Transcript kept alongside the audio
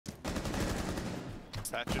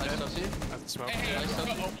Thatcher I dead. still see. That's the smoke. Hey, I still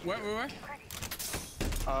see. where?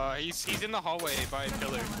 He's in the hallway by a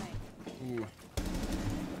pillar. Ooh.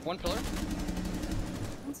 One pillar.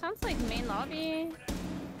 It sounds like main lobby.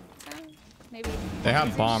 Maybe. They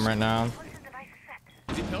have bomb right now.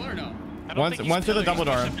 Is he pillar or no? One's to the double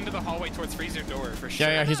door. Into the hallway towards freezer door for sure.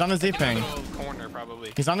 Yeah, he's on the Z ping. Corner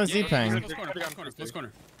probably. He's on the Z ping. Close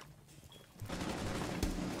corner.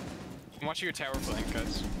 I'm watching your tower flank,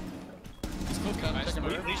 guys. He's close. Nice.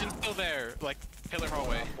 Legion's still there, like pillar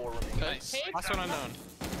hallway. Nice. Last one unknown.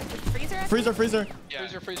 Freezer. Yeah. Freezer. I got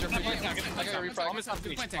your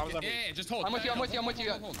refrag. Yeah, just hold. I'm with you. I'm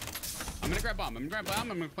gonna grab bomb. I'm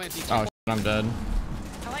gonna plant these. Oh, I'm dead.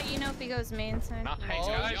 I'll let you know if he goes main side. Nice,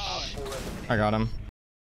 guys. I got him.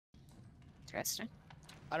 Interesting.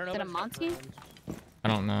 I don't know. Is it a Monty? I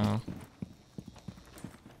don't know.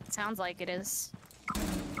 Sounds like it is.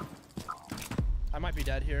 I might be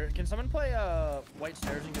dead here. Can someone play white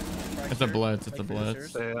stairs and get some It's a blitz. It's a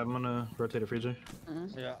blitz. Hey, I'm gonna rotate a freezer.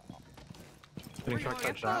 Yeah. Getting tracked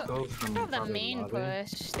by Jacko from Not the probably main lobby.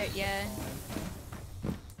 push. That, yeah.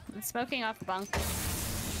 I'm smoking off bunk.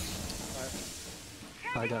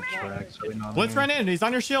 I got tracked, so we know. Blitz ran in. He's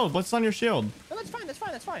on your shield. Blitz on your shield. No, that's fine.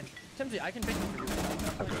 Timsy, I can pick him for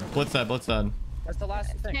you. Blitz dead. That's the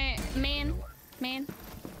last thing. Okay, main.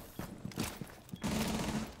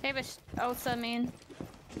 Hey, but Osa main.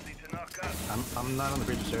 I'm not on the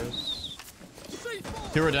freezer stairs.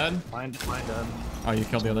 Two are dead. Mine dead. Oh, you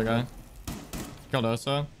killed the other guy. Killed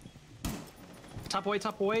Osa. Top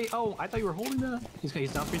away. Oh, I thought you were holding that.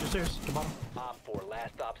 He's down freezer stairs. Come on. Op 4,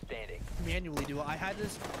 last stop standing. Manually do it. I had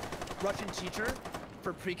this Russian teacher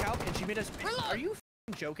for pre-calc, and she made us. Are you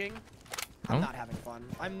f***ing joking? I'm not having fun.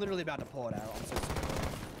 I'm literally about to pull it out. I'm so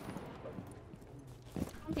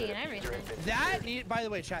I'm being everything. That by the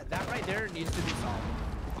way, chat. That right there needs to be solved.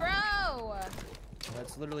 Bro!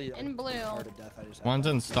 That's literally In blue. hard to death. I just One's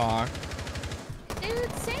in stock.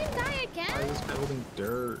 Dude, same guy Why again? is this guy holding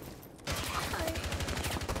dirt?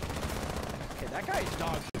 Okay, that guy is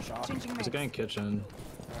dog shit, Shawk. There's a guy in kitchen.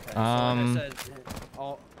 Okay, so like I said,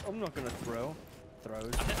 I'm not gonna throw.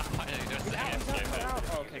 Throws.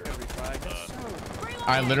 Okay, good reflag.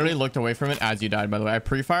 I literally looked away from it as you died, by the way. I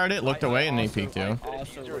pre-fired it, looked away, and they peeked you.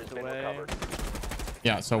 Also looked away.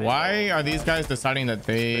 Yeah, so why are these guys deciding that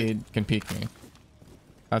they can peek me?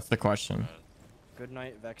 That's the question. Good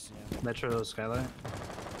night, Vexian. Metro skylight.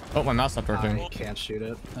 Oh, my mouse stopped working. I can't shoot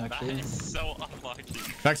it, actually. That is so unlucky.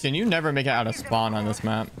 Vexian, you never make it out of spawn on this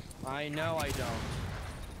map. I know I don't.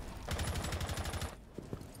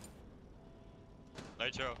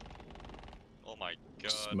 Nitro. Oh my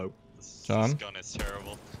god. Smoke. This John? gun is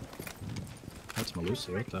terrible. That's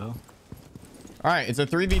Malusi, what the hell? Alright, it's a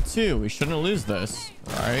 3v2. We shouldn't lose this,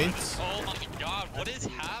 right? Oh my god, what is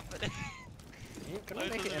happening? Can I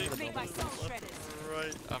make it into the building?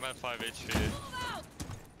 Right, I'm at 5 HP.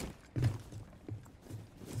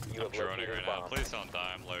 I'm droning right now. Please don't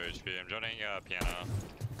die, I'm low HP. I'm droning piano.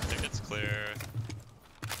 I think it's clear.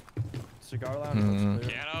 Cigar lounge.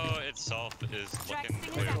 Piano itself is looking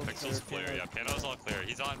clear. Pixel's clear. Yeah, piano's all clear.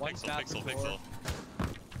 He's on Pixel.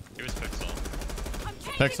 He was Pixel.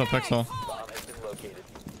 Pixel. Bomb has been located.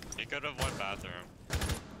 He could have one bathroom.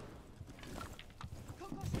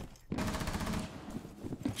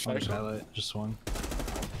 One skylight, just one.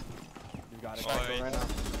 You got it. Oh, Go right now.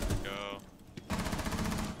 Go.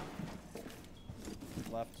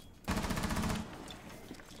 Left.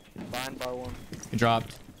 Behind bar one. He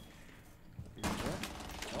dropped. He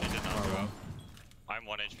did not drop. I'm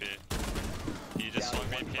 1 HP. He just swung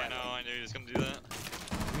me piano. I knew he was gonna do that.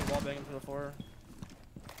 You can wall bang him to the floor.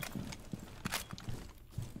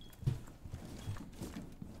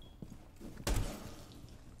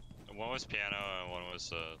 One was piano and one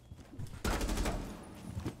was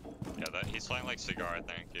yeah, that he's playing like cigar, I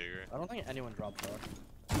think. You agree? I don't think anyone dropped though.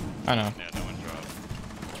 I know. Yeah, no one dropped.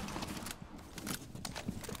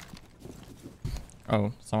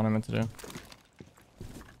 Oh, that's not what I meant to do.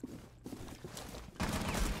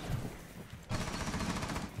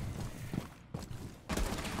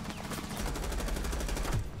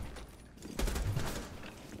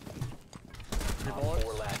 Op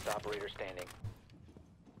 4, last operator standing.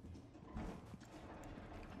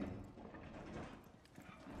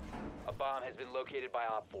 A bomb has been located by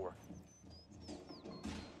Op 4.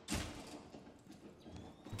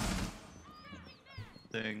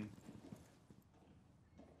 Thing.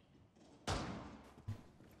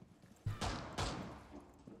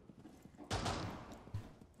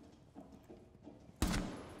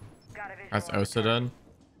 That's Osa dead.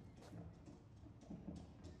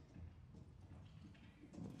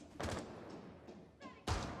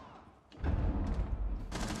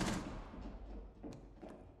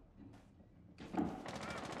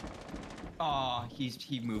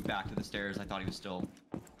 He moved back to the stairs. I thought he was still.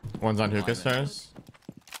 One's on hookah stairs.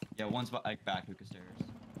 Yeah, one's like back hookah stairs.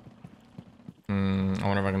 I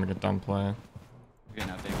wonder if I can make a dumb play. You're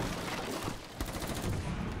gonna have big one.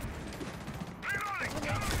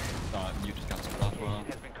 You just got some off well.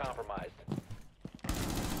 Has been compromised.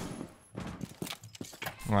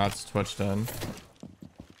 Well, that's Twitch dead.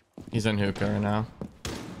 He's in hookah right now.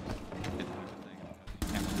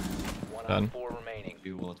 One Done. on 4 remaining.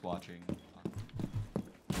 Do while it's watching.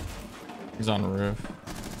 He's on the roof.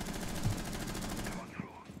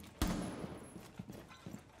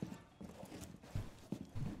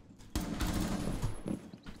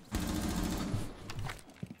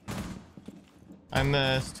 I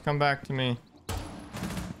missed. Come back to me.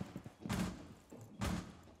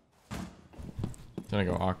 Gonna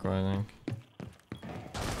go aqua, I think.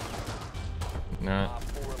 No. Op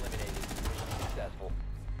 4 eliminated. Successful.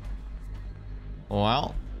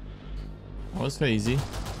 Well, that was easy.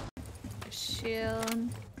 Shield.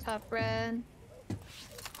 Top red.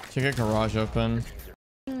 Should get garage open.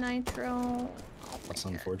 Nitro. That's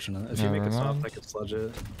unfortunate. If you make it soft, I could sludge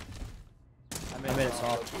it. I made it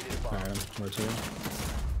soft. Alright, where to?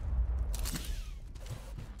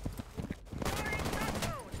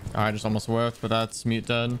 I just almost whiffed, but that's mute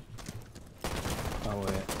dead. Oh wait.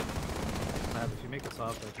 If you make it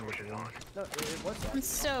soft, I can get it wrong. No, it was soft. I'm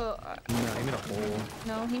so. No, he made a hole.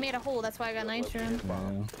 No, he made a hole. That's why I got nitro.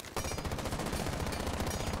 Yeah.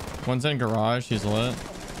 One's in garage. He's lit.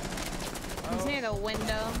 He's near the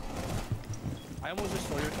window. I almost just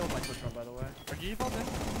stole your kill with my Twitch run, by the way. Are you defaulted?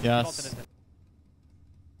 Yes.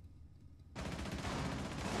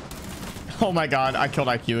 Oh my god, I killed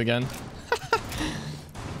IQ again.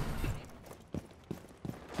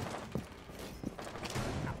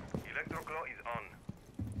 Electroclaw is on.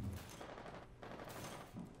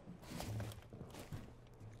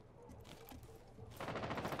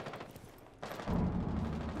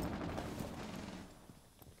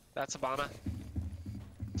 That's Obama.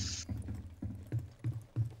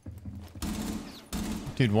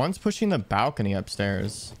 Dude, one's pushing the balcony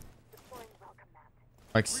upstairs.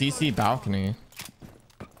 Like CC balcony.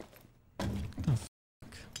 What the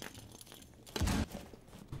fuck?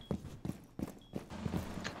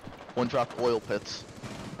 One dropped oil pits.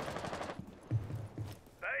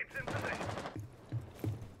 Babes in position.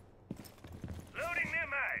 Loading near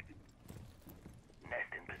mag.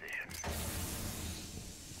 Nest in position.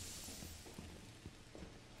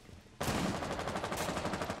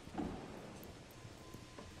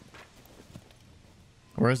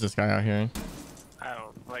 Where is this guy out here? I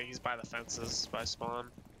don't like. He's by the fences by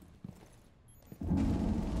spawn.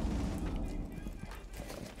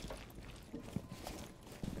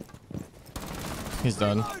 He's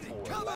done.